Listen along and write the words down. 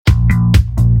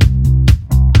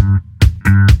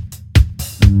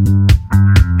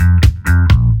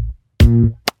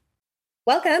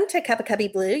Welcome to Cup of Cubby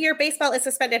Blue, your baseball is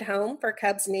suspended home for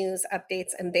Cubs news,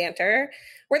 updates, and banter.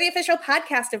 We're the official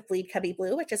podcast of Bleed Cubby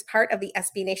Blue, which is part of the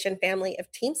SB Nation family of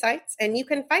team sites, and you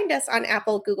can find us on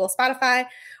Apple, Google, Spotify,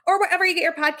 or wherever you get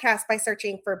your podcast by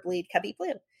searching for Bleed Cubby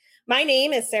Blue. My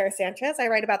name is Sarah Sanchez. I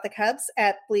write about the Cubs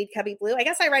at Bleed Cubby Blue. I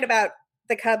guess I write about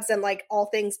the Cubs and like all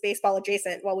things baseball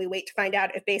adjacent while we wait to find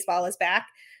out if baseball is back.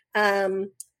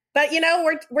 But you know,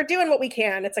 we're doing what we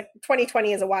can. It's like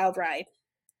 2020 is a wild ride.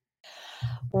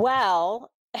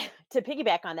 Well, to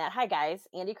piggyback on that, hi guys,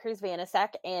 Andy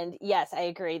Cruz-Vanasek, and yes, I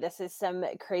agree. This is some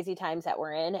crazy times that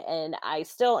we're in, and I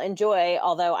still enjoy,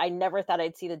 although I never thought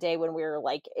I'd see the day when we were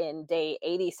like in day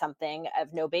 80 something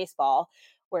of no baseball,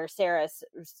 where Sarah's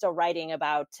still writing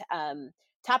about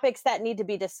topics that need to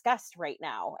be discussed right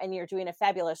now, and you're doing a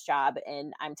fabulous job,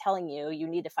 and I'm telling you, you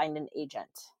need to find an agent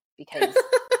because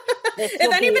if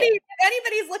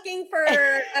anybody's looking for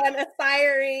an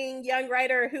aspiring young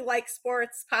writer who likes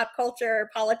sports, pop culture,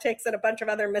 politics, and a bunch of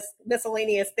other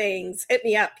miscellaneous things, hit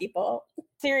me up, people.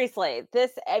 Seriously,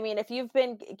 if you've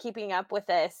been keeping up with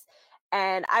this,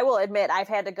 and I will admit I've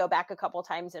had to go back a couple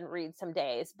times and read some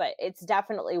days, but it's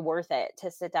definitely worth it to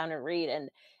sit down and read.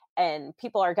 And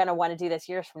people are going to want to do this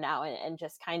years from now and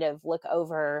just kind of look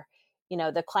over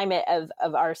the climate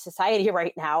of our society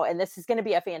right now. And this is going to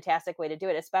be a fantastic way to do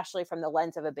it, especially from the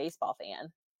lens of a baseball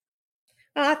fan.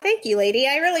 Thank you, lady.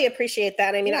 I really appreciate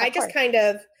that. I mean, yeah,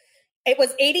 it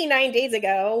was 89 days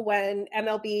ago when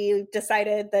MLB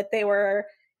decided that they were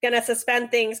going to suspend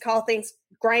things, call things,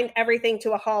 grind everything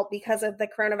to a halt because of the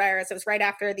coronavirus. It was right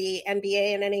after the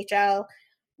NBA and NHL,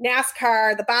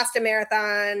 NASCAR, the Boston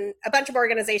Marathon, a bunch of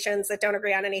organizations that don't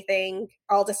agree on anything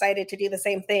all decided to do the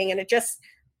same thing. And it just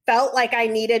felt like I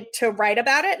needed to write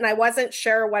about it, and I wasn't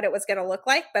sure what it was going to look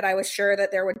like, but I was sure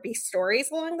that there would be stories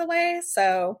along the way.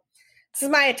 So this is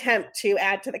my attempt to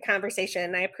add to the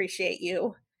conversation. I appreciate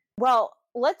you. Well,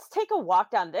 let's take a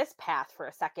walk down this path for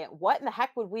a second. What in the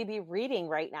heck would we be reading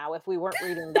right now if we weren't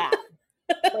reading that?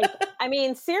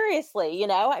 Seriously,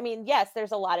 yes,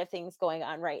 there's a lot of things going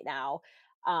on right now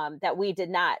that we did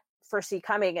not foresee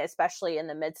coming, especially in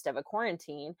the midst of a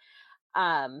quarantine.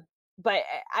 But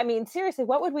seriously,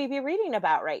 what would we be reading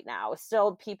about right now?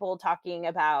 Still people talking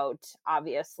about,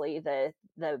 obviously,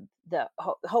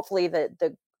 hopefully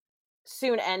the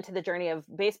soon end to the journey of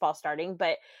baseball starting.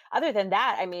 But other than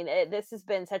that, this has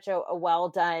been such a well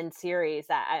done series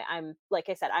that I'm, like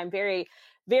I said, I'm very,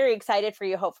 very excited for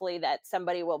you. Hopefully that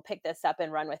somebody will pick this up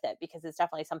and run with it, because it's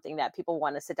definitely something that people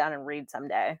want to sit down and read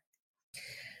someday.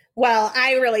 Well,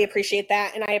 I really appreciate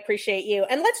that, and I appreciate you.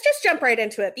 And let's just jump right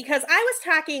into it, because I was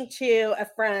talking to a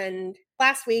friend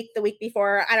last week, the week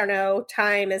before. I don't know,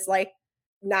 time is like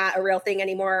not a real thing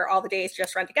anymore. All the days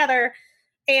just run together.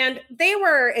 And they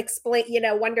were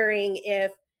wondering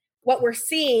if what we're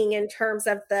seeing in terms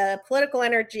of the political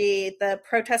energy, the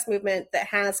protest movement that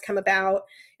has come about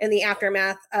in the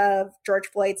aftermath of George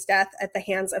Floyd's death at the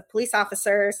hands of police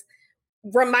officers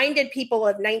reminded people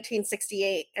of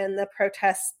 1968 and the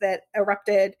protests that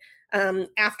erupted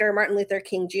after Martin Luther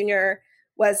King Jr.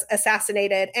 was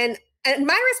assassinated. And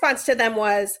my response to them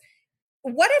was,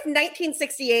 what if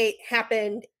 1968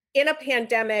 happened in a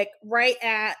pandemic right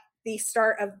at the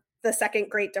start of the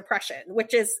Second Great Depression,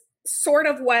 which is sort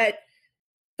of what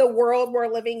the world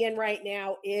we're living in right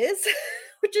now is,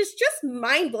 which is just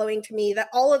mind-blowing to me that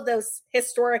all of those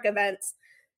historic events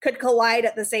could collide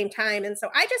at the same time. And so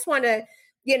I just want to,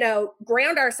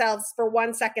 ground ourselves for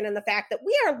 1 second in the fact that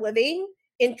we are living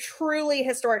in truly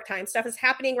historic times. Stuff is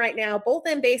happening right now, both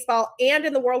in baseball and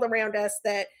in the world around us,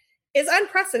 that is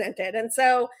unprecedented. And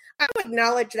so I want to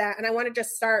acknowledge that. And I want to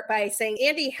just start by saying,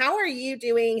 Andy, how are you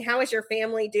doing? How is your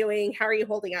family doing? How are you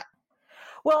holding up?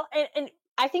 Well, and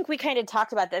I think we kind of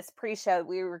talked about this pre-show.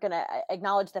 We were going to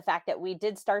acknowledge the fact that we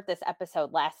did start this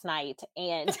episode last night,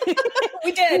 and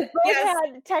we did. We both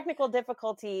had technical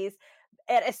difficulties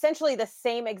at essentially the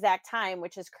same exact time,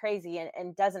 which is crazy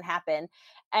and doesn't happen.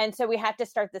 And so we had to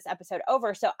start this episode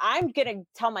over. So I'm going to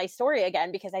tell my story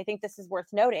again, because I think this is worth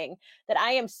noting, that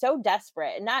I am so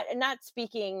desperate, and not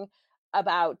speaking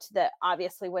about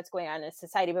obviously what's going on in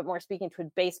society, but more speaking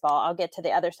to baseball. I'll get to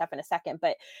the other stuff in a second,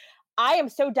 but I am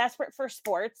so desperate for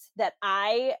sports that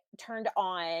I turned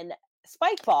on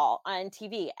Spikeball on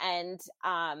TV, and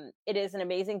it is an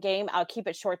amazing game. I'll keep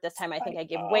it short this time. I think I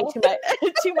gave way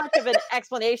too much of an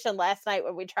explanation last night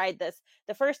when we tried this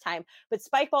the first time, but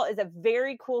Spikeball is a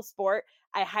very cool sport.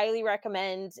 I highly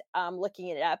recommend looking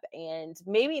it up, and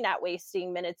maybe not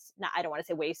wasting minutes. I don't want to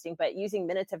say wasting, but using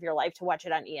minutes of your life to watch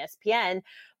it on ESPN,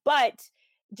 but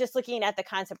just looking at the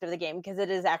concept of the game, because it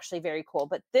is actually very cool.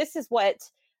 But this is what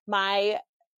my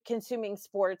consuming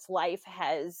sports life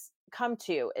has come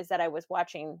to is that I was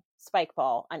watching Spike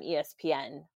Ball on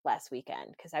ESPN last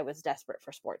weekend because I was desperate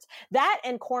for sports. That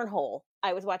and cornhole.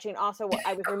 I was watching also.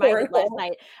 I was reminded last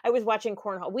night. I was watching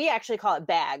cornhole. We actually call it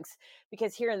bags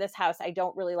because here in this house, I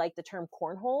don't really like the term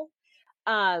cornhole.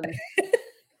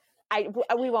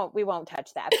 We won't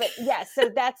touch that. But yeah, so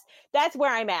that's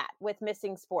where I'm at with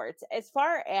missing sports. As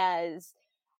far as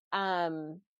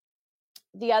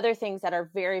the other things that are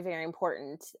very, very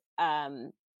important,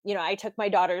 I took my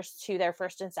daughters to their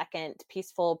first and second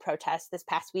peaceful protest this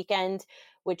past weekend,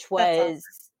 which was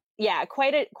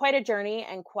quite a journey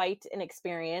and quite an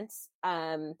experience.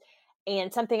 And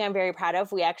something I'm very proud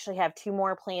of. We actually have 2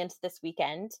 more planned this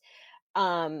weekend.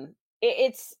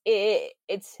 It's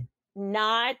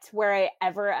not where I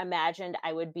ever imagined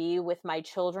I would be with my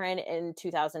children in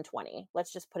 2020.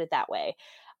 Let's just put it that way.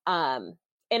 And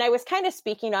I was kind of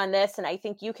speaking on this, and I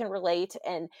think you can relate.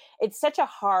 And it's such a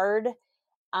hard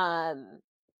path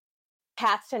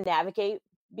to navigate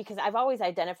because I've always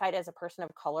identified as a person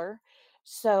of color.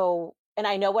 So, and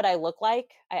I know what I look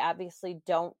like. I obviously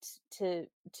don't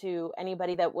to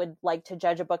anybody that would like to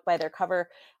judge a book by their cover.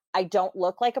 I don't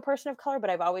look like a person of color, but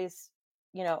I've always,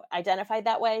 identified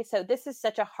that way. So this is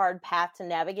such a hard path to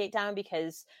navigate down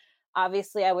because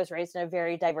obviously I was raised in a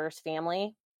very diverse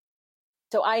family.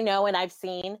 So I know and I've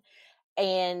seen,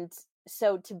 and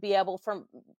so to be able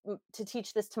to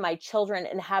teach this to my children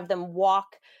and have them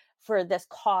walk for this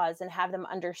cause and have them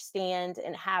understand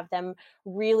and have them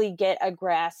really get a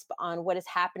grasp on what is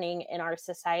happening in our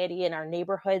society, in our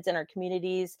neighborhoods, in our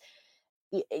communities,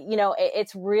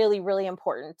 it's really, really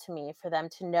important to me for them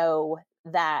to know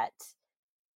that,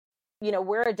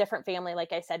 we're a different family,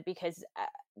 like I said, because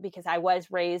I was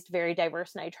raised very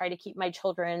diverse and I try to keep my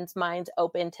children's minds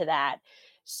open to that.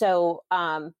 So,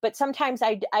 but sometimes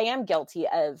I am guilty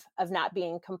of not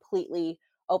being completely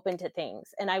open to things.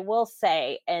 And I will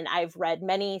say, and I've read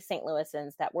many St.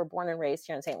 Louisans that were born and raised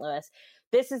here in St. Louis,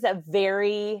 this is a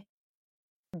very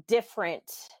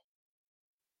different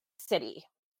city.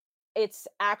 It's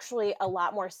actually a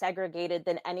lot more segregated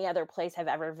than any other place I've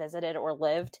ever visited or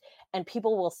lived. And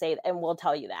people will say, and will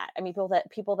tell you that. I mean,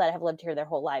 people that have lived here their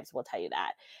whole lives will tell you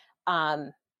that.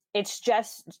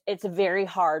 It's very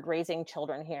hard raising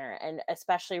children here, and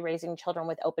especially raising children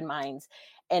with open minds.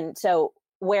 And so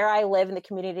where I live in the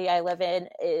community I live in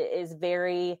is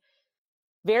very,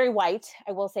 very white.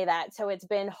 I will say that. So it's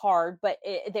been hard, but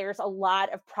there's a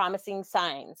lot of promising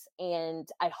signs. And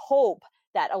I hope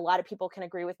that a lot of people can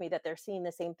agree with me that they're seeing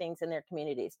the same things in their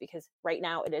communities, because right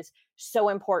now it is so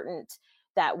important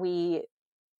that we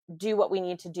do what we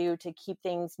need to do to keep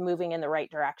things moving in the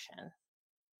right direction.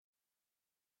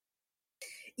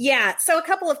 Yeah. So a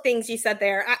couple of things you said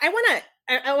there. I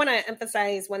want to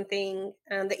emphasize one thing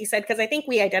that you said, because I think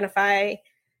we identify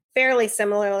fairly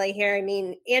similarly here. I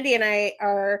mean, Andy and I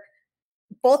are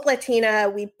both Latina.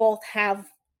 We both have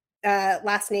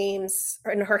last names,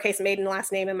 or in her case, maiden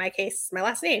last name, in my case, my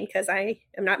last name, because I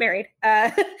am not married,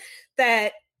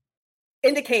 that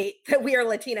indicate that we are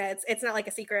Latina. It's not like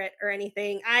a secret or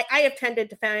anything. I have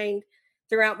tended to find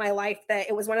throughout my life that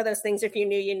it was one of those things, if you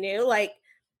knew, you knew. Like,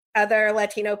 other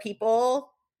Latino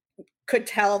people could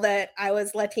tell that I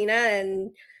was Latina, and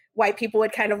white people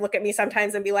would kind of look at me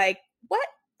sometimes and be like, "What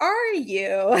are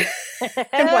you?"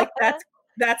 I'm like,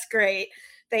 that's great.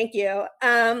 Thank you.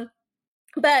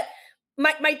 But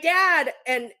my dad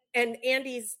and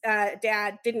Andy's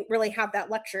dad didn't really have that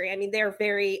luxury. I mean, they're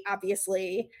very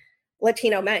obviously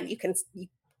Latino men. You can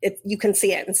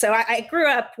see it. And so I grew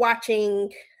up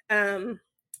watching,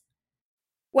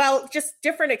 just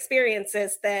different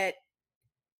experiences that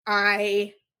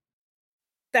I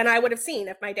would have seen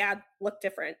if my dad looked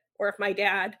different, or if my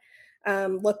dad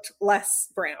looked less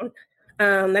brown.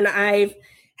 And I've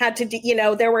had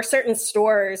to, there were certain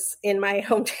stores in my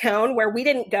hometown where we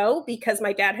didn't go because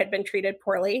my dad had been treated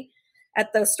poorly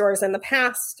at those stores in the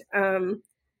past.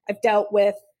 I've dealt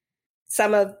with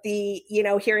some of the,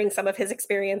 hearing some of his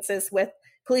experiences with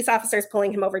police officers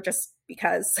pulling him over just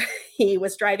because he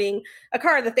was driving a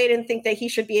car that they didn't think that he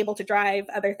should be able to drive,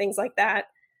 other things like that.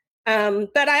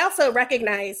 But I also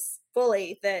recognize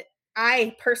fully that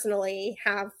I personally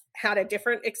have had a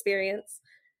different experience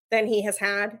than he has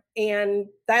had. And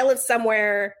I live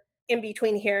somewhere in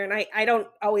between here. And I don't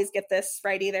always get this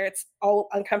right either. It's all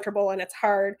uncomfortable and it's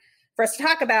hard for us to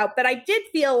talk about. But I did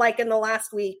feel like in the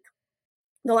last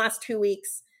 2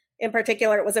 weeks in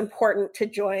particular, it was important to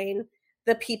join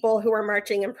the people who were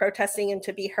marching and protesting and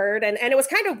to be heard. And it was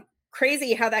kind of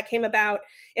crazy how that came about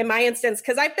in my instance,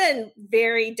 because I've been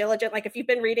very diligent. Like, if you've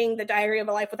been reading The Diary of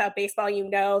a Life Without Baseball, you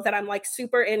know that I'm like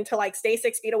super into like stay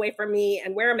 6 feet away from me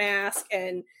and wear a mask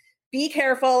and be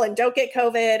careful and don't get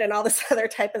COVID and all this other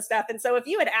type of stuff. And so if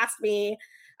you had asked me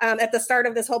at the start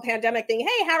of this whole pandemic thing,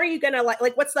 hey, how are you going to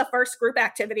like, what's the first group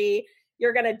activity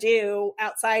you're going to do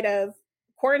outside of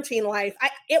quarantine life?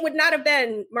 It would not have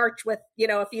been march with,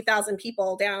 a few thousand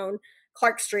people down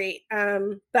Clark Street.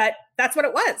 But that's what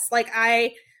it was. Like,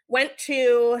 I went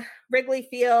to Wrigley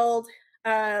Field,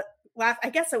 I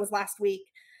guess it was last week.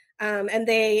 And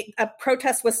a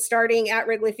protest was starting at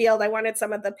Wrigley Field. I wanted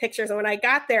some of the pictures. And when I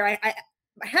got there, I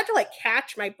had to like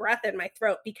catch my breath in my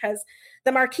throat because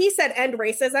the marquee said end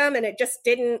racism, and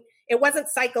it wasn't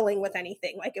cycling with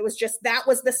anything. Like, it was just, that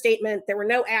was the statement. There were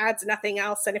no ads, nothing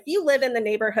else. And if you live in the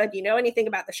neighborhood, you know anything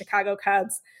about the Chicago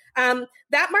Cubs,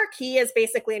 that marquee is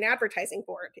basically an advertising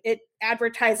board. It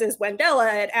advertises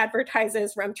Wendella, it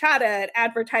advertises RumChata, it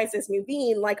advertises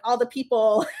Nuveen, like all the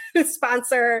people who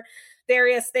sponsor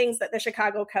various things that the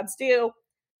Chicago Cubs do.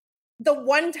 The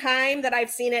one time that I've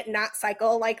seen it not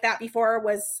cycle like that before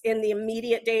was in the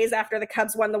immediate days after the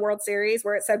Cubs won the World Series,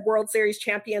 where it said World Series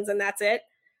champions and that's it.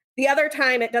 The other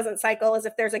time it doesn't cycle is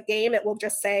if there's a game, it will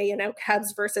just say,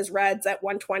 Cubs versus Reds at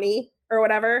 1:20 or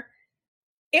whatever.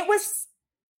 It was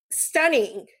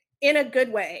stunning in a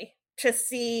good way to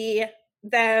see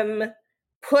them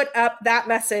put up that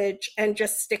message and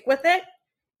just stick with it,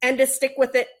 and to stick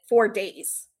with it for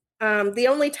days. The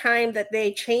only time that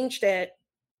they changed it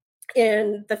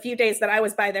in the few days that I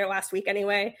was by there last week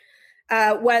anyway,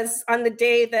 was on the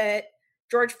day that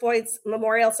George Floyd's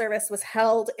memorial service was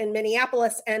held in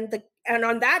Minneapolis. And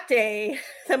on that day,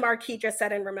 the marquee just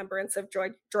said in remembrance of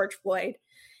George Floyd.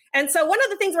 And so one of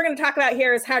the things we're going to talk about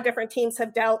here is how different teams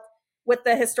have dealt with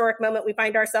the historic moment we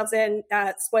find ourselves in.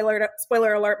 Spoiler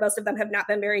alert, most of them have not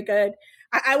been very good.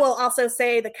 I will also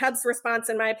say the Cubs' response,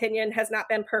 in my opinion, has not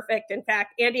been perfect. In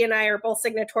fact, Andy and I are both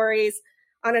signatories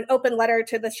on an open letter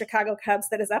to the Chicago Cubs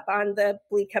that is up on the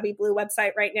Bleed Cubby Blue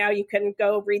website right now. You can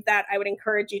go read that. I would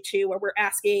encourage you to, where we're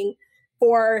asking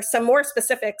for some more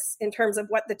specifics in terms of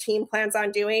what the team plans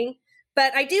on doing.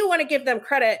 But I do want to give them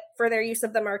credit for their use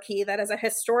of the marquee. That is a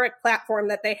historic platform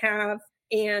that they have,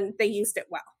 and they used it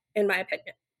well, in my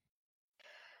opinion.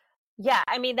 Yeah,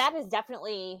 I mean, that is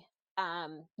definitely,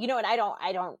 and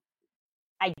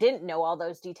I didn't know all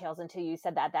those details until you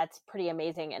said that. That's pretty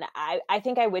amazing. And I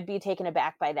think I would be taken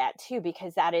aback by that too,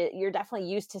 because you're definitely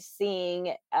used to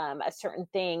seeing a certain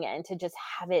thing, and to just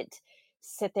have it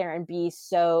sit there and be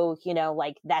so,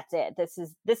 like, that's it. This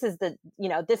is the,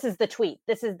 this is the tweet.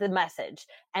 This is the message.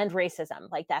 End racism.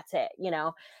 Like, that's it.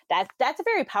 That's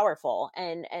very powerful.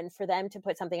 And for them to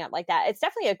put something up like that, it's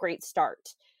definitely a great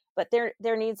start, but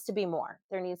there needs to be more.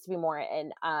 There needs to be more.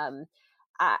 And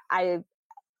I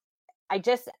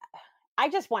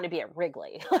just want to be at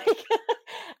Wrigley. Like,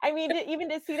 I mean, even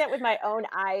to see that with my own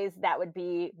eyes, that would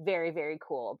be very, very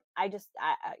cool.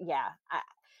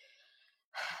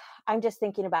 I'm just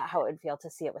thinking about how it would feel to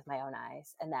see it with my own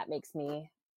eyes, and that makes me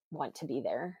want to be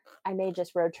there. I may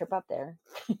just road trip up there.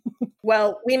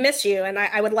 Well, we miss you, and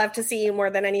I would love to see you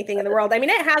more than anything in the world. I mean,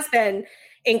 it has been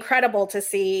incredible to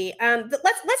see.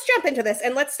 Let's jump into this,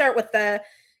 and let's start with the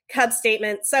Cubs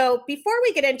statement. So before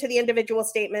we get into the individual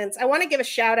statements, I want to give a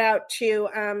shout out to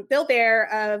Bill Baer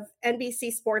of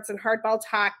NBC Sports and Hardball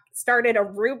Talk. Started a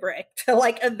rubric to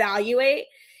evaluate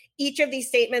each of these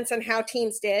statements and how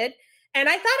teams did. And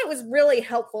I thought it was really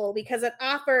helpful because it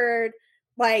offered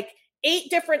 8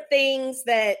 different things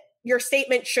that your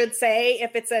statement should say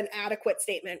if it's an adequate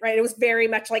statement, right? It was very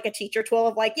much like a teacher tool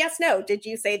of yes, no, did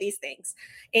you say these things?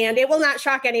 And it will not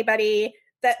shock anybody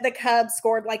that the Cubs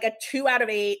scored a 2 out of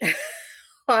 8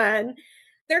 on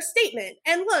their statement.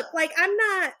 And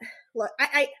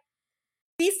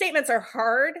these statements are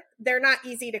hard. They're not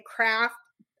easy to craft.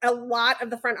 A lot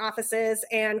of the front offices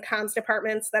and comms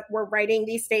departments that were writing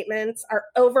these statements are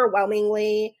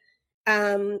overwhelmingly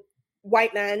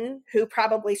white men who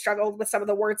probably struggled with some of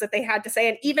the words that they had to say.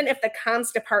 And even if the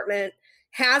comms department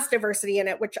has diversity in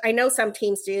it, which I know some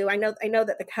teams do, I know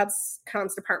that the Cubs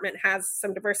comms department has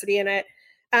some diversity in it,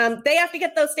 they have to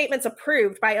get those statements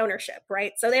approved by ownership,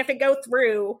 right? So they have to go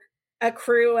through a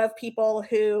crew of people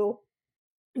who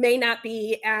may not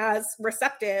be as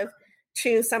receptive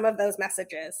to some of those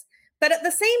messages. But at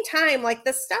the same time,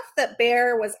 the stuff that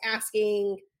Baer was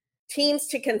asking teams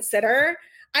to consider,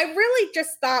 I really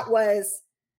just thought was,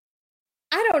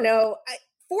 I don't know,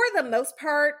 for the most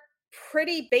part,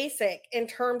 pretty basic in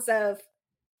terms of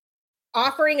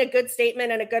offering a good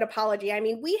statement and a good apology. I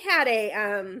mean, we had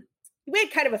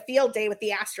kind of a field day with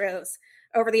the Astros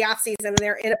over the offseason and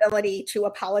their inability to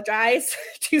apologize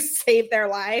to save their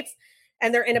lives,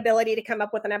 and their inability to come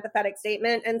up with an empathetic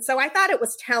statement. And so I thought it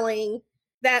was telling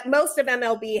that most of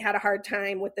MLB had a hard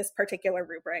time with this particular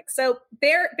rubric. So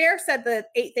Bear said the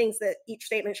 8 things that each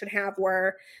statement should have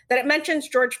were that it mentions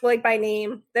George Floyd by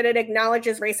name, that it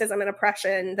acknowledges racism and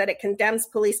oppression, that it condemns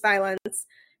police violence,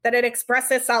 that it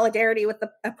expresses solidarity with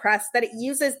the oppressed, that it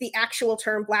uses the actual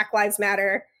term Black Lives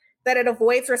Matter, that it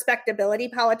avoids respectability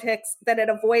politics, that it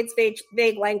avoids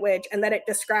vague language, and that it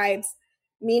describes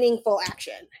meaningful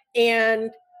action.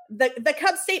 And the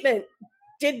Cubs statement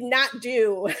did not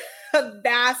do a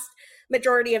vast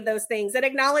majority of those things. It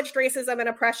acknowledged racism and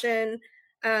oppression.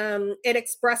 It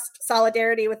expressed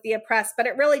solidarity with the oppressed, but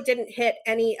it really didn't hit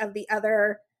any of the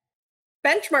other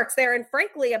benchmarks there. And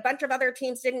frankly, a bunch of other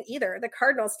teams didn't either. The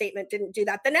Cardinals statement didn't do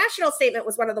that. The National statement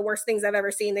was one of the worst things I've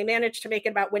ever seen. They managed to make it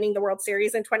about winning the World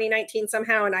Series in 2019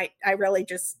 somehow. And I really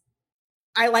just,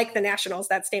 I like the Nationals.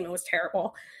 That statement was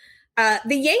terrible.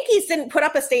 The Yankees didn't put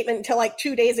up a statement until like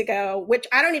 2 days ago, which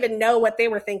I don't even know what they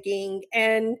were thinking.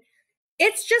 And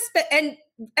it's just, and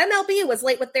MLB was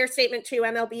late with their statement too.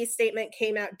 MLB's statement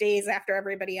came out days after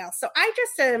everybody else. So I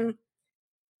just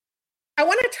I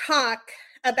want to talk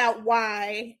about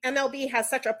why MLB has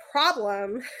such a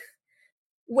problem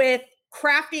with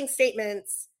crafting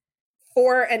statements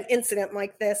for an incident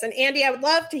like this. And Andy, I would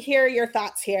love to hear your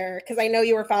thoughts here, because I know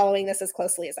you were following this as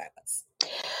closely as I was.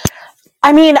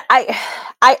 I mean,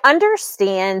 I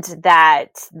understand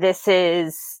that this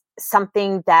is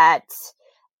something that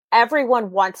everyone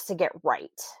wants to get right.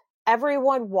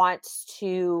 Everyone wants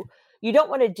to, you don't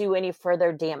want to do any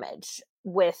further damage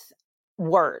with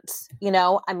words, you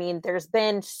know? I mean, there's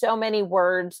been so many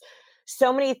words,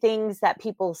 so many things that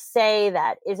people say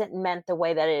that isn't meant the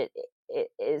way that it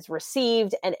is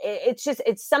received. And it's just,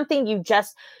 it's something you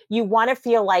want to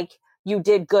feel like you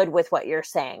did good with what you're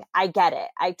saying. I get it.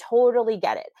 I totally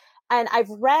get it. And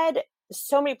I've read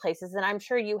so many places, and I'm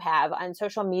sure you have on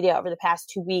social media over the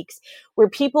past 2 weeks, where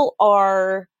people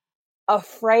are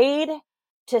afraid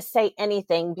to say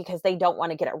anything because they don't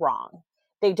want to get it wrong.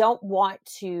 They don't want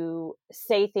to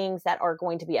say things that are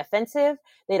going to be offensive.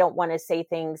 They don't want to say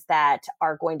things that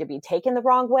are going to be taken the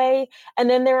wrong way. And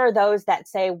then there are those that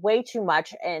say way too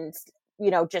much and,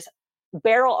 you know, just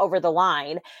barrel over the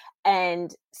line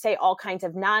and say all kinds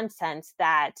of nonsense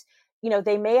that, you know,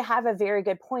 they may have a very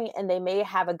good point and they may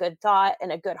have a good thought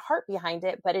and a good heart behind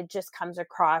it, but it just comes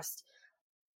across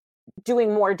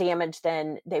doing more damage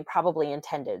than they probably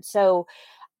intended. So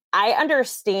I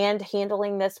understand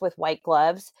handling this with white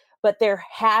gloves, but there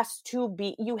has to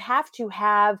be, you have to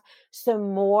have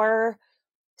some more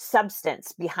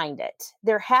substance behind it.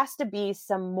 There has to be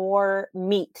some more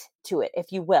meat to it,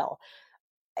 if you will.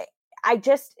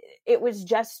 It was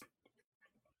just,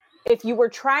 if you were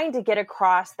trying to get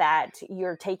across that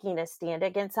you're taking a stand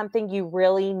against something, you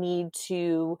really need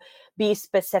to be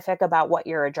specific about what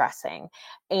you're addressing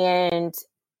and,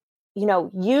 you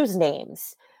know, use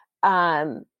names.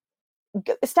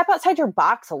 Step outside your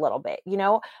box a little bit. You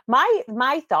know,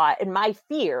 my thought and my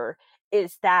fear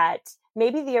is that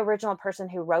maybe the original person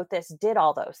who wrote this did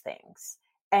all those things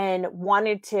and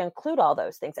wanted to include all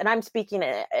those things. And I'm speaking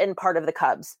in part of the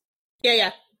Cubs.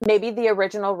 Yeah. Maybe the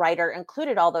original writer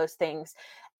included all those things.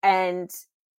 And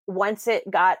once it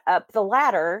got up the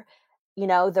ladder, you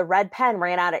know, the red pen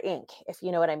ran out of ink, if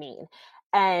you know what I mean.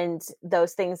 And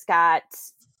those things got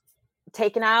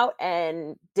taken out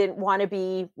and didn't want to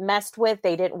be messed with.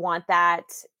 They didn't want that,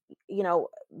 you know,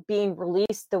 being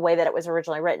released the way that it was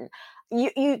originally written.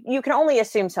 You can only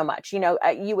assume so much, you know.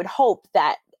 You would hope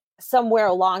that somewhere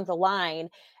along the line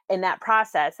in that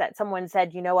process that someone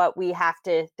said, you know what,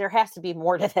 there has to be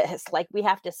more to this. Like, we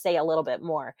have to say a little bit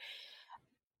more.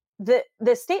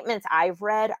 The statements I've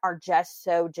read are just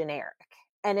so generic.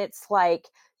 And it's like,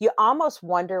 you almost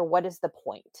wonder, what is the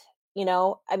point? You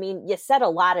know, I mean, you said a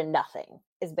lot of nothing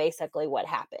is basically what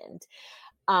happened.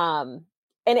 And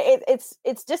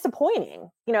it's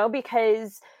disappointing, you know,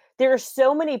 because there are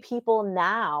so many people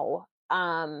now,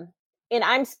 and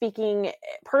I'm speaking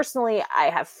personally, I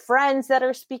have friends that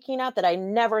are speaking out that I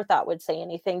never thought would say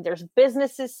anything. There's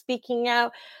businesses speaking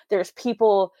out. There's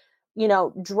people, you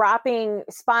know, dropping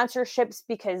sponsorships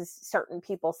because certain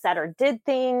people said or did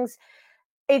things.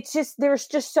 It's just, there's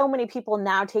just so many people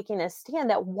now taking a stand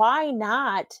that why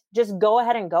not just go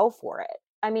ahead and go for it?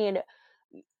 I mean,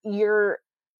 you're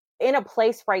in a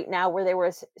place right now where there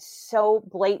was so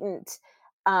blatant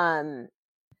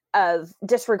of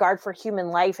disregard for human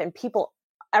life, and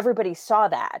everybody saw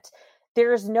that.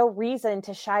 There's no reason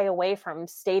to shy away from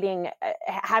stating,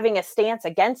 having a stance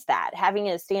against that, having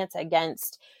a stance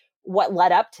against what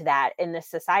led up to that in this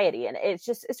society. And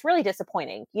it's really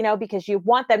disappointing, you know, because you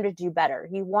want them to do better.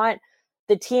 You want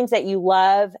the teams that you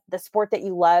love, the sport that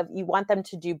you love, you want them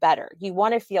to do better. You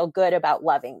want to feel good about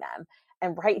loving them.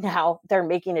 And right now they're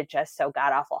making it just so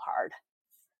god awful hard.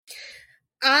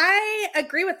 I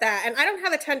agree with that. And I don't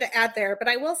have a ton to add there, but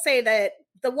I will say that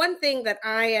the one thing that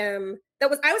I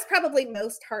was probably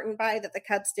most heartened by that the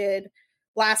Cubs did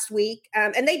last week.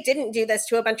 And they didn't do this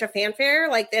to a bunch of fanfare.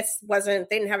 Like they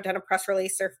didn't have done a press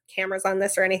release or cameras on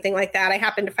this or anything like that. I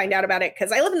happened to find out about it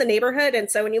because I live in the neighborhood.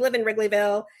 And so when you live in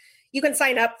Wrigleyville, you can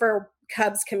sign up for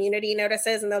Cubs community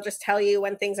notices and they'll just tell you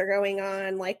when things are going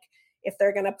on, like if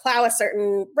they're going to plow a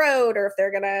certain road or if they're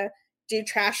going to do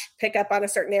trash pickup on a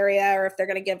certain area, or if they're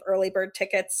going to give early bird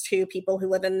tickets to people who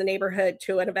live in the neighborhood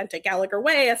to an event at Gallagher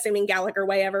Way, assuming Gallagher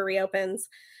Way ever reopens.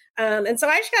 And so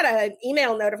I just got an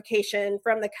email notification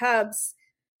from the Cubs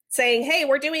saying, hey,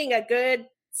 we're doing a good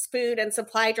food and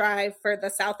supply drive for the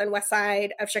south and west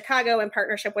side of Chicago in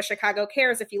partnership with Chicago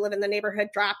Cares. If you live in the neighborhood,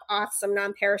 drop off some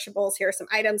non-perishables. Here are some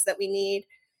items that we need.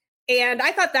 And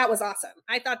I thought that was awesome.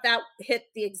 I thought that hit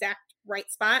the exact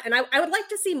right spot. And I would like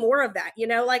to see more of that.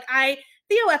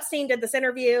 Theo Epstein did this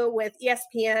interview with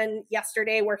ESPN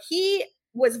yesterday where he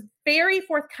was very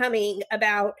forthcoming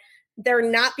about there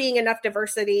not being enough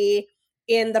diversity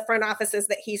in the front offices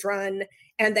that he's run,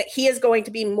 and that he is going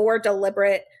to be more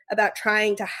deliberate about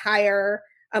trying to hire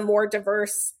a more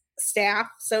diverse staff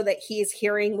so that he's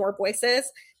hearing more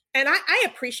voices. And I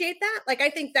appreciate that. Like, I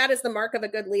think that is the mark of a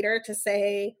good leader to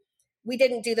say, we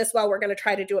didn't do this well, we're going to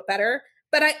try to do it better.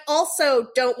 But I also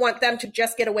don't want them to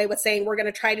just get away with saying we're going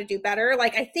to try to do better.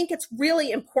 Like, I think it's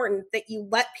really important that you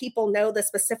let people know the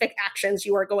specific actions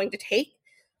you are going to take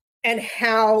and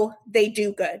how they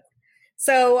do good.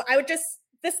 So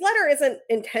this letter isn't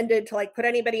intended to like put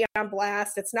anybody on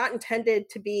blast. It's not intended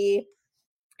to be,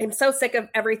 I'm so sick of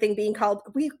everything being called,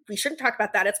 we shouldn't talk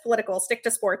about that. It's political, stick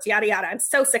to sports, yada, yada. I'm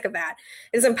so sick of that.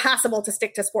 It is impossible to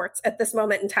stick to sports at this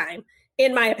moment in time,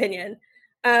 in my opinion.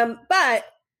 But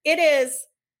it is,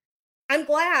 I'm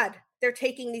glad they're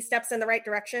taking these steps in the right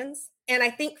directions. And I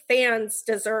think fans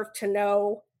deserve to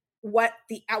know what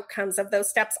the outcomes of those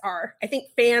steps are. I think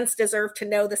fans deserve to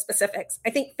know the specifics. I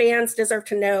think fans deserve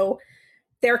to know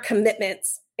their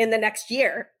commitments in the next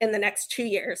year, in the next 2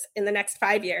 years, in the next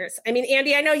 5 years. I mean,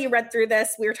 Andy, I know you read through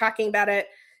this. We were talking about it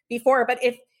before, but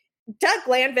if Doug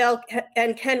Glanville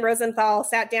and Ken Rosenthal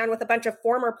sat down with a bunch of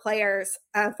former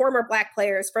Black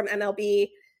players from MLB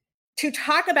to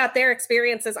talk about their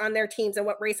experiences on their teams and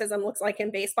what racism looks like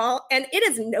in baseball, and it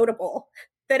is notable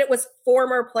that it was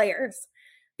former players.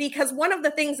 Because one of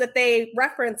the things that they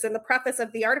reference in the preface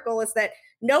of the article is that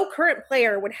no current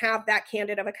player would have that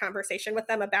candid of a conversation with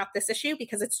them about this issue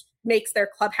because it makes their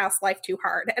clubhouse life too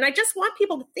hard. And I just want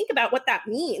people to think about what that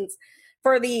means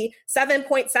for the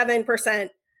 7.7%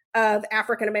 of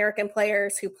African-American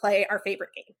players who play our favorite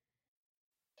game.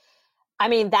 I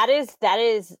mean, that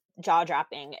is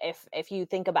jaw-dropping if you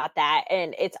think about that.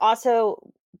 And it's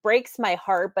also breaks my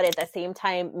heart, but at the same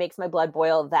time makes my blood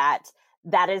boil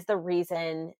that is the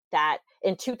reason that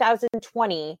in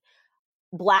 2020,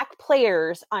 Black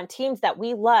players on teams that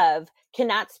we love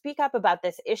cannot speak up about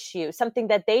this issue, something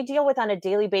that they deal with on a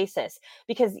daily basis.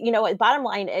 Because, bottom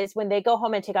line is when they go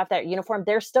home and take off that uniform,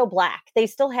 they're still Black. They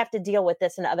still have to deal with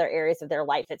this in other areas of their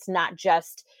life. It's not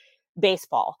just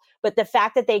baseball. But the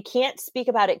fact that they can't speak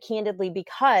about it candidly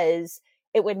because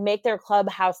it would make their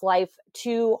clubhouse life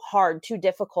too hard, too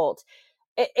difficult,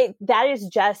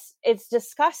 it's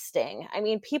disgusting. I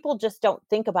mean, people just don't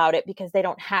think about it because they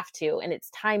don't have to. And it's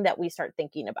time that we start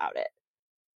thinking about it.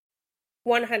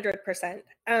 100%.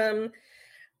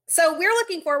 So we're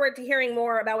looking forward to hearing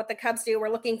more about what the Cubs do.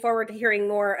 We're looking forward to hearing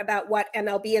more about what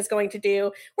MLB is going to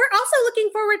do. We're also looking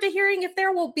forward to hearing if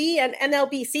there will be an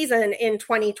MLB season in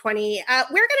 2020. We're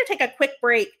going to take a quick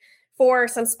break for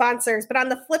some sponsors, but on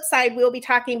the flip side, we'll be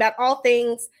talking about all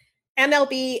things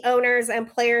MLB owners and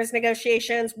players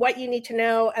negotiations, what you need to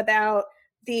know about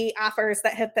the offers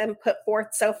that have been put forth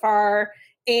so far,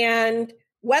 and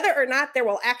whether or not there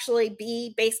will actually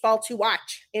be baseball to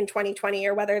watch in 2020,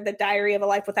 or whether the Diary of a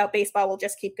Life Without Baseball will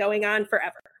just keep going on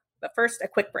forever. But first, a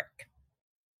quick break.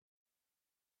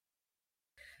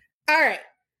 All right,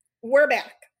 we're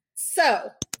back.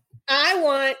 So I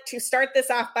want to start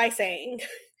this off by saying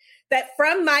that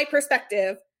from my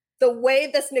perspective, the way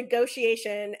this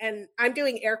negotiation, and I'm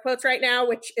doing air quotes right now,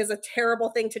 which is a terrible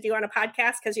thing to do on a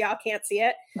podcast because y'all can't see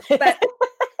it, but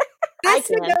this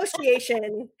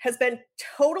negotiation has been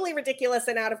totally ridiculous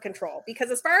and out of control. Because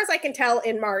as far as I can tell,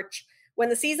 in March, when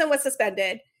the season was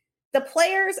suspended, the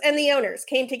players and the owners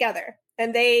came together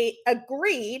and they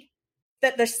agreed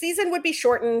that the season would be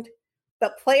shortened,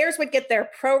 but players would get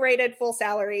their prorated full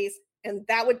salaries, and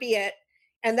that would be it.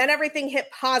 And then everything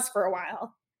hit pause for a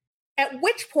while, at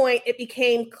which point it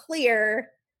became clear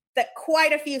that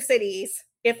quite a few cities,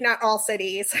 if not all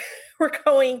cities, were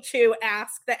going to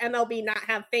ask the MLB not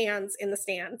have fans in the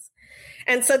stands.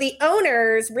 And so the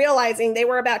owners, realizing they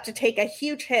were about to take a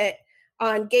huge hit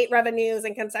on gate revenues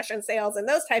and concession sales and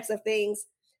those types of things,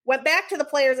 went back to the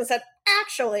players and said,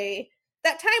 actually,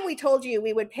 that time we told you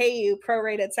we would pay you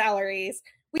prorated salaries,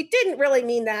 we didn't really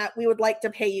mean that. We would like to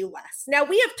pay you less. Now,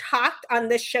 we have talked on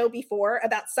this show before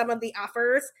about some of the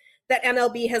offers that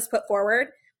MLB has put forward.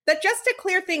 But just to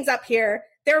clear things up here,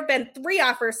 there have been 3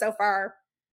 offers so far.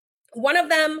 One of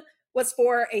them was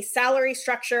for a salary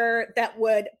structure that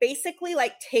would basically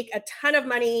like take a ton of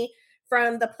money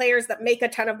from the players that make a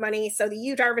ton of money. So the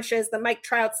Yu Darvishes, the Mike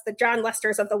Trouts, the John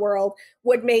Lesters of the world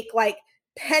would make like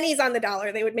pennies on the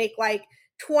dollar. They would make like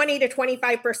 20 to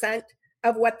 25%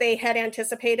 of what they had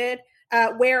anticipated.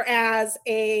 Whereas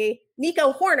a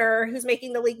Nico Horner, who's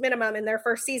making the league minimum in their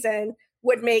first season,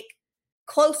 would make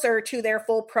closer to their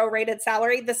full prorated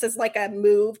salary. This is like a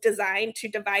move designed to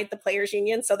divide the players'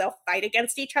 union so they'll fight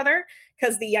against each other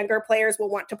because the younger players will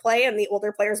want to play and the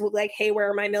older players will be like, hey, where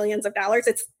are my millions of dollars?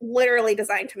 It's literally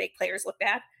designed to make players look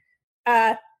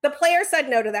bad. The players said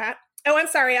no to that. Oh, I'm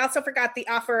sorry. I also forgot the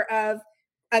offer of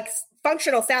a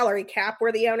functional salary cap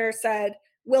where the owner said,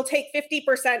 we'll take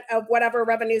 50% of whatever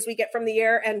revenues we get from the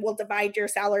year and we'll divide your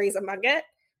salaries among it.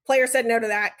 Players said no to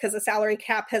that because the salary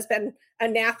cap has been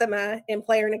anathema in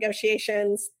player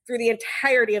negotiations through the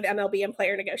entirety of MLB and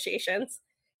player negotiations.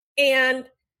 And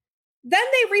then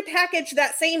they repackaged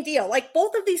that same deal. Like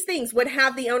both of these things would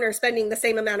have the owner spending the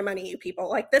same amount of money, you people.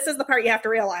 Like this is the part you have to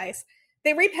realize.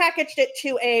 They repackaged it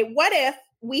to a, what if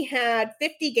we had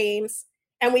 50 games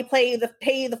and we pay you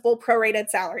the full prorated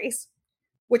salaries,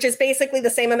 which is basically the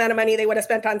same amount of money they would have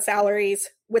spent on salaries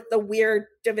with the weird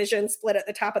division split at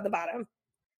the top and the bottom.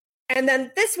 And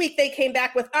then this week they came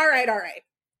back with, all right,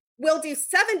 we'll do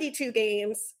 72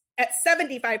 games at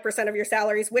 75% of your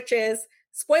salaries, which is,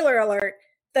 spoiler alert,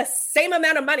 the same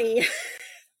amount of money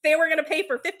they were going to pay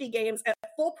for 50 games at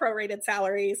full prorated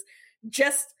salaries,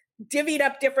 just divvied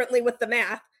up differently with the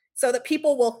math so that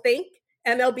people will think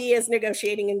MLB is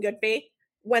negotiating in good faith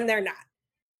when they're not.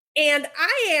 And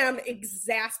I am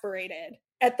exasperated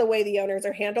at the way the owners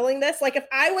are handling this. Like if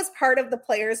I was part of the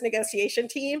players' negotiation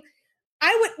team,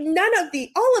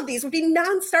 all of these would be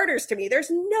non-starters to me.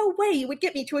 There's no way you would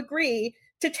get me to agree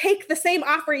to take the same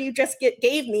offer you just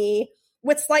gave me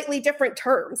with slightly different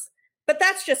terms. But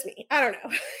that's just me. I don't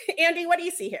know. Andy, what do you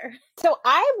see here? So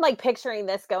I'm like picturing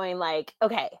this going like,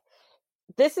 okay,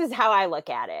 this is how I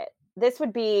look at it. This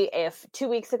would be if 2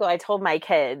 weeks ago I told my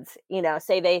kids,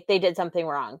 say they did something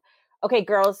wrong. Okay,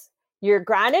 girls, you're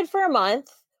grounded for a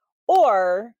month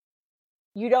or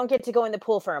you don't get to go in the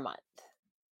pool for a month.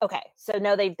 Okay, so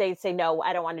no, they say, no,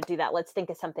 I don't want to do that. Let's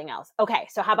think of something else. Okay,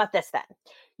 so how about this then?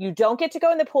 You don't get to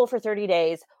go in the pool for 30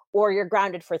 days or you're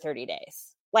grounded for 30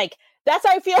 days. Like, that's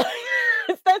how I feel.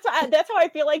 That's how I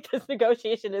feel like this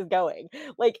negotiation is going.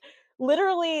 Like,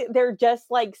 literally, they're just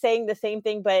like saying the same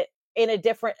thing, but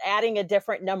adding a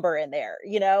different number in there.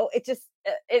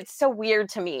 It's so weird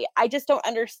to me. I just don't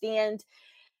understand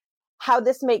how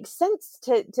this makes sense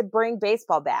to bring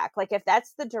baseball back. Like, if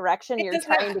that's the direction you're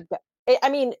trying to go.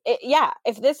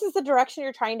 If this is the direction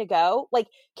you're trying to go, like,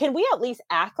 can we at least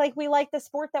act like we like the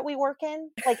sport that we work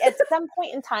in? Like, at some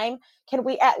point in time, can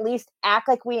we at least act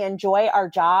like we enjoy our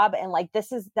job? And like,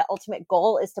 this is the ultimate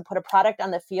goal, is to put a product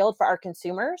on the field for our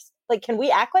consumers. Like, can we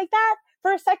act like that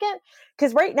for a second?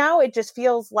 Because right now it just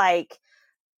feels like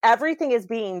everything is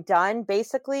being done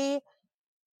basically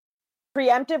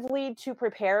preemptively to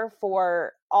prepare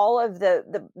for all of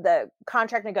the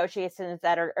contract negotiations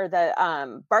that are, or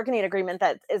the bargaining agreement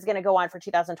that is going to go on for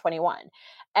 2021.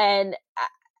 And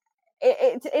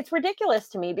it's ridiculous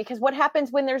to me, because what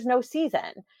happens when there's no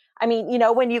season? I mean,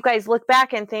 when you guys look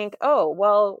back and think, oh,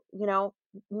 well,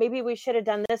 maybe we should have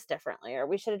done this differently, or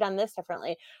we should have done this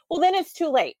differently. Well, then it's too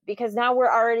late, because now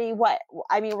we're already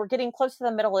we're getting close to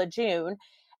the middle of June,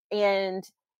 and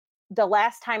the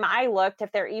last time I looked,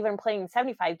 if they're even playing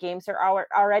 75 games, they're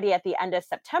already at the end of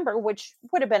September, which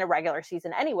would have been a regular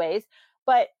season anyways.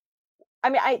 But I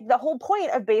mean, the whole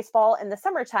point of baseball in the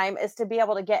summertime is to be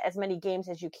able to get as many games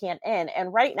as you can in.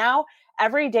 And right now,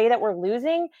 every day that we're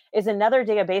losing is another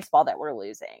day of baseball that we're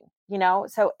losing,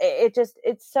 So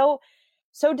it's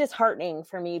so disheartening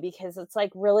for me, because it's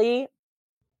like, really,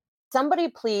 somebody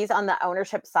please, on the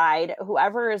ownership side,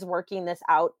 whoever is working this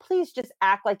out, please just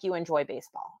act like you enjoy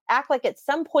baseball. Act like at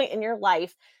some point in your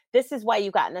life, this is why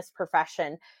you got in this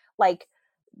profession. Like,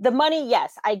 the money,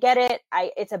 yes, I get it.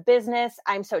 It's a business.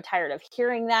 I'm so tired of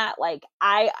hearing that. Like,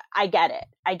 I get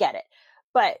it.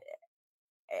 but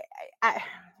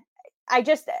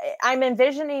I'm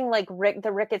envisioning like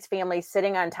the Ricketts family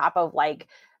sitting on top of like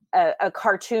a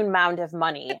cartoon mound of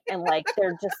money, and like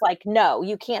they're just like, no,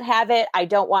 you can't have it. I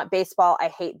don't want baseball. I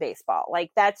hate baseball.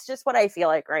 Like that's just what I feel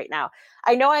like right now.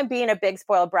 I know I'm being a big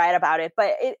spoiled bride about it,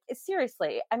 but it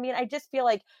seriously, I mean, I just feel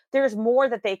like there's more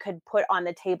that they could put on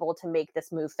the table to make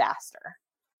this move faster.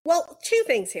 Well, two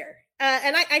things here.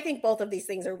 And I think both of these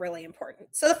things are really important.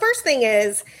 So the first thing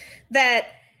is that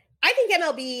I think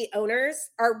MLB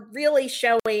owners are really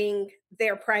showing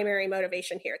their primary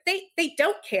motivation here. They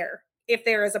don't care if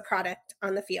there is a product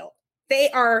on the field. They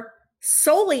are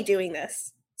solely doing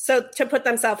this so to put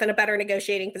themselves in a better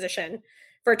negotiating position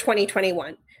for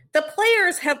 2021. The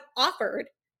players have offered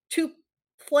to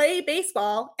play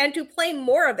baseball and to play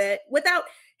more of it without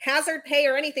hazard pay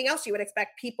or anything else you would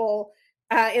expect people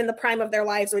in the prime of their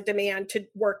lives would demand to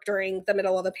work during the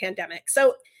middle of a pandemic.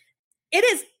 So it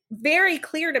is very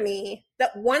clear to me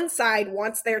that one side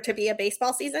wants there to be a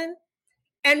baseball season,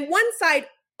 and one side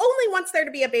only wants there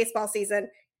to be a baseball season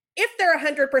if they're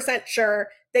 100% sure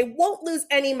they won't lose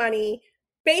any money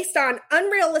based on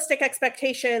unrealistic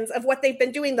expectations of what they've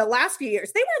been doing the last few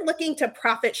years. They were looking to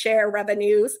profit share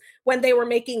revenues when they were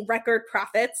making record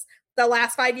profits the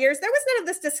last 5 years. There was none of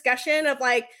this discussion of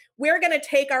like, we're going to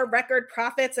take our record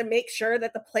profits and make sure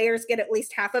that the players get at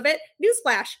least half of it.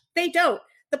 Newsflash, they don't.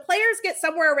 The players get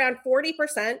somewhere around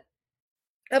 40%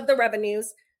 of the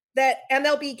revenues that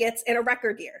MLB gets in a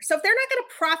record year. So if they're not going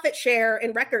to profit share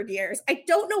in record years, I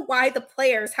don't know why the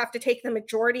players have to take the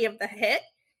majority of the hit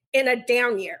in a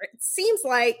down year. It seems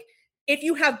like if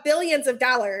you have billions of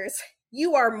dollars,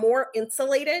 you are more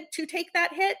insulated to take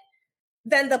that hit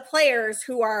than the players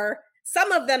who are,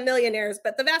 some of them millionaires,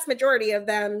 but the vast majority of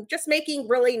them just making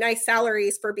really nice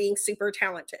salaries for being super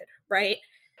talented, right?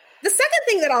 The second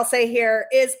thing that I'll say here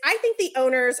is I think the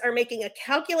owners are making a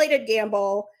calculated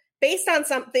gamble based on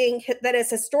something that has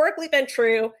historically been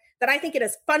true that I think it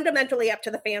is fundamentally up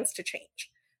to the fans to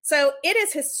change. So it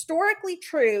is historically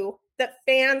true that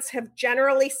fans have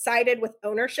generally sided with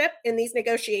ownership in these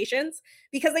negotiations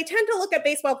because they tend to look at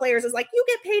baseball players as like, you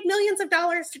get paid millions of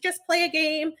dollars to just play a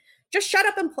game. Just shut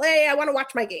up and play. I want to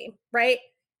watch my game, right?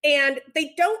 And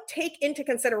they don't take into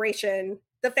consideration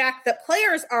the fact that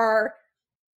players are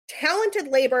talented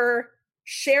labor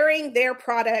sharing their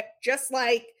product just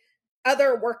like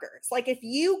other workers. Like if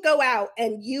you go out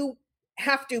and you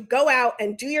have to go out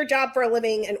and do your job for a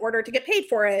living in order to get paid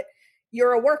for it,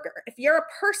 you're a worker. If you're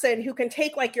a person who can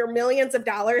take like your millions of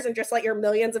dollars and just let your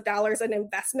millions of dollars in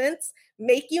investments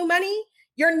make you money,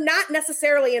 you're not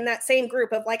necessarily in that same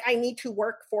group of like, I need to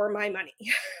work for my money,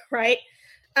 right?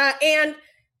 And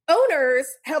owners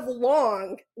have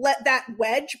long let that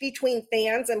wedge between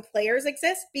fans and players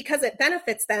exist because it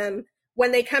benefits them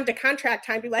when they come to contract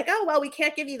time, be like, oh, well, we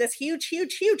can't give you this huge,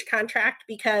 huge, huge contract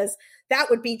because that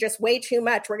would be just way too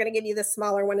much. We're going to give you this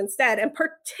smaller one instead. And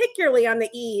particularly on the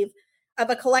eve of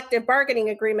a collective bargaining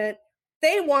agreement,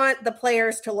 they want the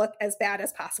players to look as bad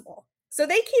as possible. So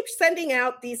they keep sending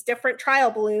out these different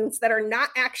trial balloons that are not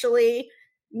actually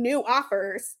new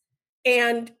offers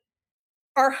and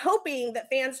are hoping that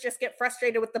fans just get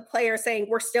frustrated with the player saying,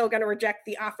 we're still going to reject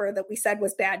the offer that we said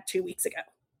was bad 2 weeks ago.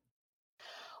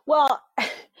 Well,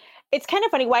 it's kind of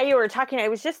funny while you were talking, I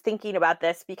was just thinking about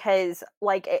this because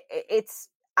like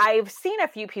I've seen a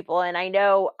few people, and I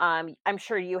know I'm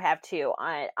sure you have too,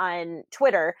 on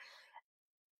Twitter,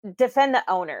 defend the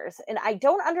owners. And I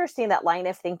don't understand that line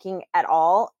of thinking at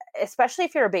all, especially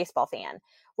if you're a baseball fan.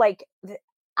 Like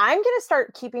I'm going to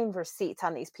start keeping receipts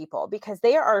on these people because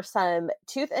there are some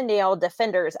tooth and nail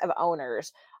defenders of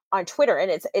owners on Twitter.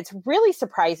 And it's really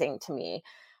surprising to me.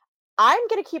 I'm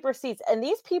going to keep receipts. And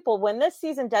these people, when this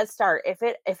season does start, if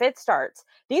it starts,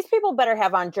 these people better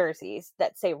have on jerseys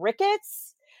that say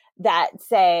Ricketts, that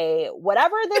say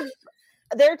whatever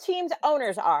their team's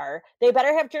owners are. They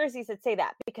better have jerseys that say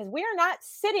that, because we are not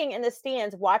sitting in the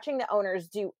stands watching the owners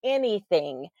do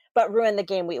anything but ruin the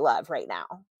game we love right now.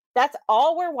 That's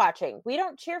all we're watching. We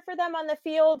don't cheer for them on the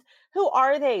field. Who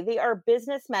are they? They are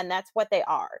businessmen. That's what they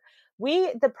are.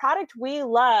 The product we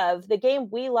love, the game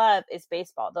we love is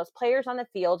baseball. Those players on the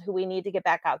field who we need to get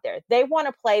back out there. They want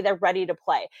to play. They're ready to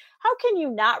play. How can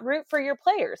you not root for your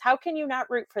players? How can you not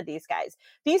root for these guys?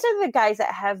 These are the guys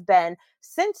that have been,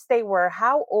 since they were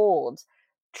how old,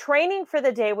 training for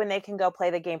the day when they can go play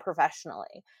the game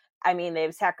professionally. I mean,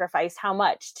 they've sacrificed how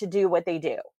much to do what they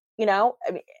do. You know,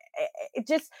 I mean,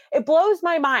 it blows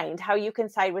my mind how you can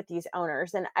side with these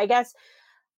owners. And I guess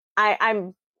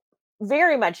I'm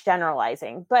very much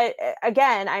generalizing, but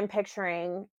again, I'm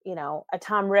picturing, a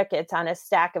Tom Ricketts on a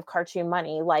stack of cartoon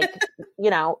money, like,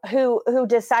 who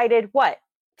decided what,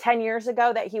 10 years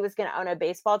ago that he was going to own a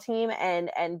baseball team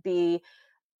and be,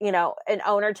 you know, an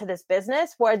owner to this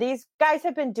business, where these guys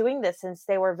have been doing this since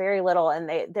they were very little,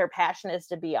 and their passion is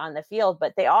to be on the field,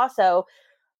 but they also,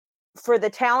 for the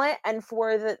talent and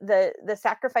for the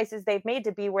sacrifices they've made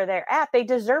to be where they're at, they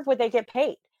deserve what they get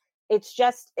paid. It's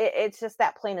just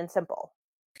that plain and simple.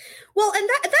 Well, and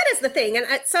that is the thing. And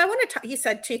so I want to you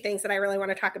said two things that I really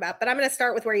want to talk about, but I'm going to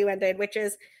start with where you ended, which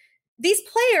is these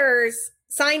players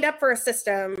signed up for a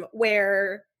system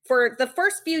where for the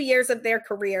first few years of their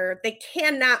career, they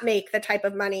cannot make the type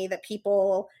of money that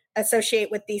people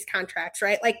associate with these contracts,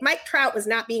 right? Like Mike Trout was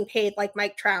not being paid like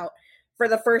Mike Trout for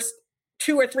the first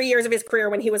 2 or 3 years of his career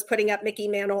when he was putting up Mickey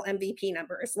Mantle MVP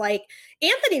numbers. Like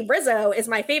Anthony Rizzo is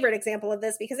my favorite example of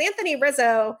this, because Anthony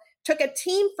Rizzo took a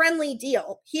team-friendly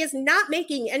deal. He is not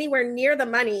making anywhere near the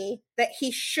money that he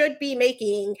should be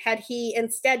making had he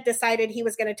instead decided he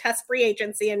was going to test free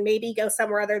agency and maybe go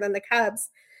somewhere other than the Cubs.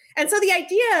 And so the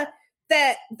idea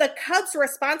that the Cubs'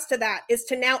 response to that is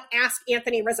to now ask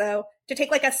Anthony Rizzo to take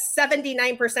like a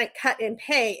 79% cut in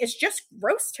pay is just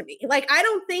gross to me. Like, I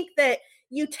don't think that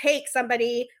you take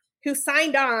somebody who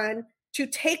signed on to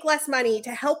take less money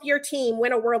to help your team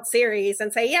win a World Series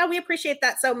and say, yeah, we appreciate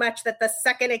that so much that the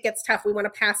second it gets tough, we want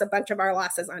to pass a bunch of our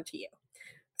losses on to you.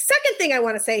 Second thing I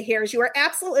want to say here is you are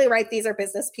absolutely right. These are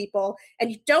business people, and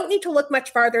you don't need to look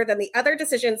much farther than the other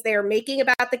decisions they are making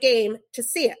about the game to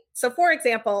see it. So for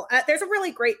example, there's a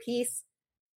really great piece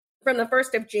from the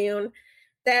 1st of June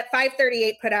that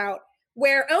 538 put out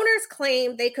where owners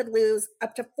claim they could lose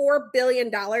up to $4 billion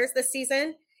this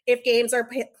season if games are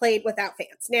played without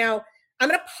fans. Now, I'm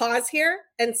going to pause here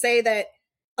and say that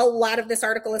a lot of this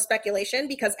article is speculation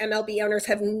because MLB owners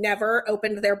have never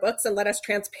opened their books and let us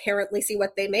transparently see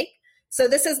what they make. So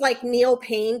this is like Neil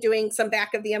Payne doing some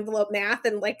back of the envelope math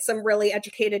and like some really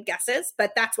educated guesses,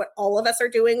 but that's what all of us are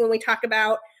doing when we talk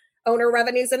about owner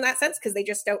revenues in that sense, because they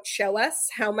just don't show us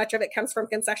how much of it comes from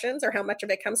concessions or how much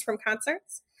of it comes from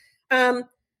concerts.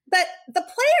 But the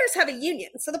players have a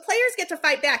union. So the players get to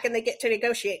fight back and they get to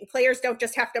negotiate. And players don't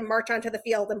just have to march onto the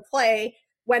field and play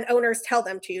when owners tell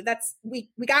them to. We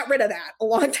got rid of that a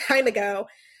long time ago.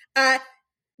 The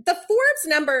Forbes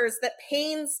numbers that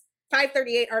Payne's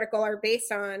 538 article are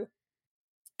based on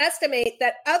estimate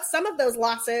that of some of those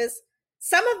losses,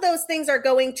 some of those things are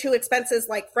going to expenses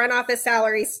like front office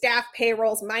salaries, staff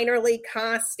payrolls, minor league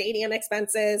costs, stadium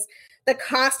expenses, the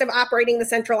cost of operating the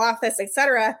central office, et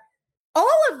cetera.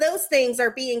 All of those things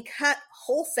are being cut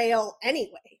wholesale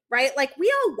anyway, right? Like we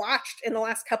all watched in the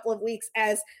last couple of weeks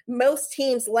as most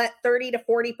teams let 30 to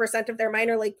 40% of their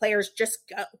minor league players just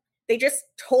go. They just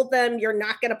told them, you're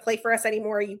not going to play for us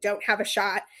anymore. You don't have a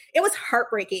shot. It was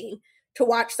heartbreaking to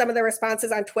watch some of the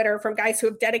responses on Twitter from guys who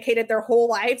have dedicated their whole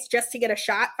lives just to get a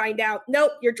shot, find out,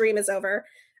 nope, your dream is over.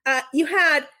 You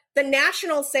had the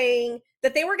Nationals saying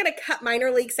that they were going to cut minor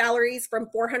league salaries from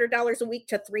 $400 a week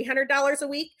to $300 a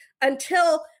week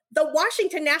until the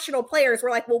Washington National players were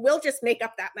like, well, we'll just make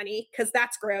up that money because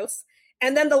that's gross.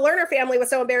 And then the Lerner family was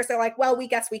so embarrassed. They're like, well, we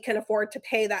guess we can afford to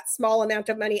pay that small amount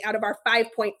of money out of our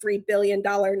 $5.3 billion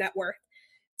net worth.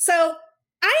 So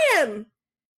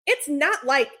it's not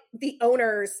like the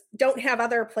owners don't have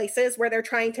other places where they're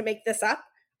trying to make this up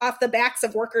off the backs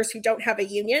of workers who don't have a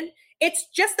union. It's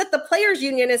just that the players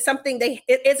union is something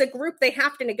it is a group they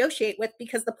have to negotiate with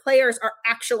because the players are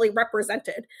actually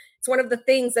represented. It's one of the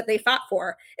things that they fought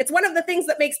for. It's one of the things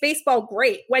that makes baseball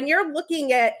great. When you're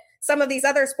looking at some of these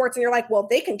other sports and you're like, well,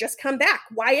 they can just come back.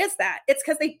 Why is that? It's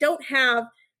because they don't have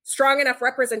strong enough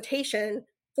representation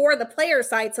for the player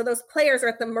side. So those players are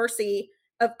at the mercy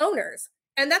of owners.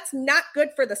 And that's not good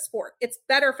for the sport. It's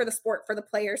better for the sport for the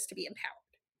players to be empowered.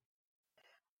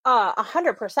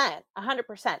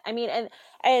 100%. I mean,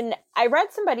 and I read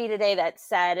somebody today that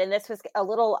said, and this was a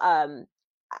little, I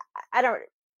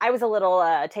was a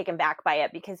little taken back by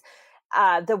it because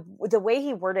the way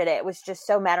he worded it was just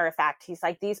so matter of fact. He's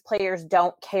like, these players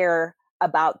don't care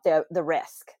about the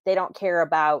risk. They don't care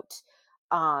about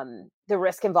the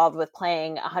risk involved with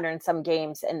playing 100 and some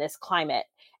games in this climate.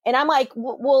 And I'm like,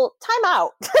 well, time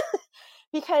out.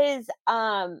 Because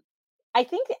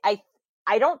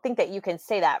I don't think that you can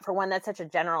say that. For one, that's such a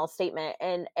general statement.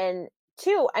 And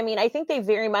two, I mean, I think they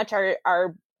very much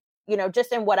are, you know,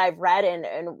 just in what I've read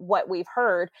and what we've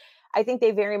heard, I think they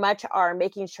very much are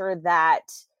making sure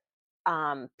that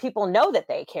people know that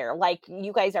they care. Like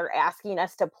you guys are asking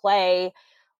us to play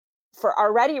for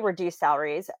already reduced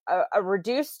salaries, a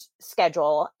reduced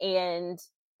schedule, and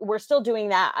we're still doing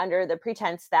that under the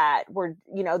pretense that we're,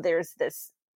 you know, there's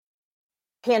this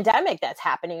pandemic that's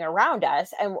happening around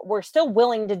us, and we're still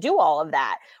willing to do all of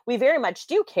that. We very much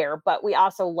do care, but we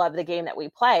also love the game that we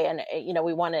play, and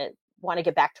we want to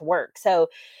get back to work. So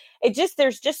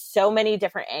there's just so many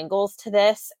different angles to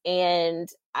this. And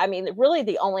I mean, really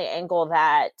the only angle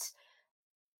that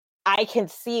I can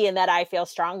see and that I feel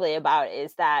strongly about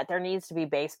is that there needs to be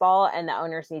baseball, and the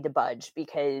owners need to budge,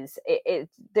 because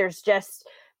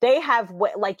they have,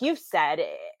 like you've said,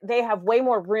 they have way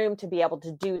more room to be able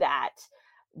to do that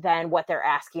than what they're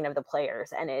asking of the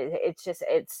players. And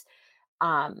it's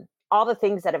all the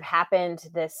things that have happened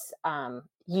this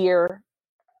year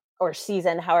or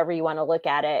season, however you want to look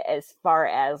at it, as far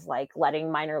as like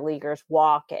letting minor leaguers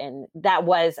walk. And that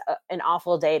was an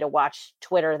awful day to watch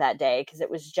Twitter that day, because it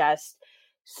was just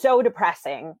so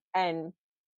depressing. And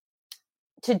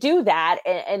to do that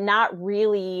and not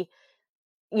really,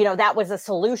 that was a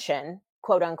solution,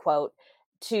 quote unquote,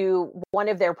 to one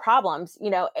of their problems,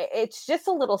 it's just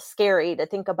a little scary to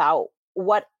think about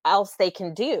what else they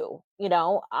can do,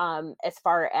 as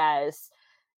far as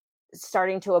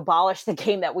starting to abolish the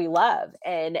game that we love.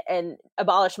 And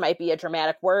abolish might be a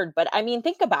dramatic word, but I mean,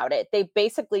 think about it. They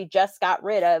basically just got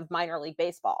rid of minor league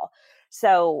baseball.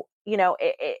 So,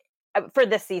 for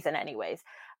this season anyways,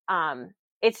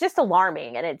 it's just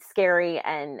alarming, and it's scary,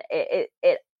 and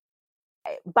it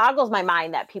boggles my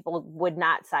mind that people would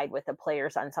not side with the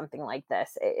players on something like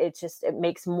this. It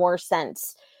makes more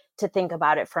sense to think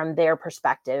about it from their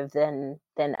perspective than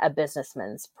a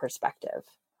businessman's perspective.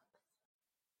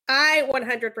 I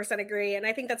 100% agree. And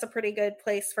I think that's a pretty good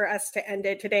place for us to end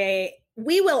it today.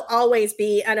 We will always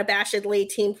be unabashedly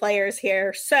team players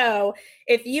here. So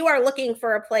if you are looking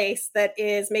for a place that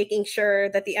is making sure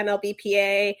that the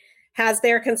MLBPA has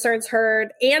their concerns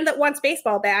heard and that wants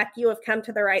baseball back, you have come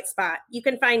to the right spot. You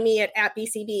can find me at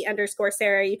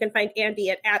BCB_Sarah. You can find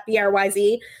Andy at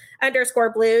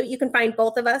BRYZ_Blue. You can find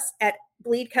both of us at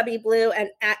Bleed Cubby Blue and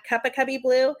at Cuppa Cubby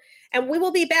Blue. And we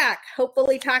will be back,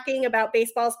 hopefully talking about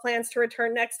baseball's plans to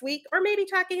return next week, or maybe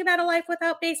talking about a life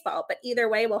without baseball. But either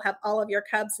way, we'll have all of your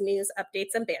Cubs news, updates,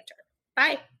 and banter.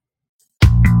 Bye.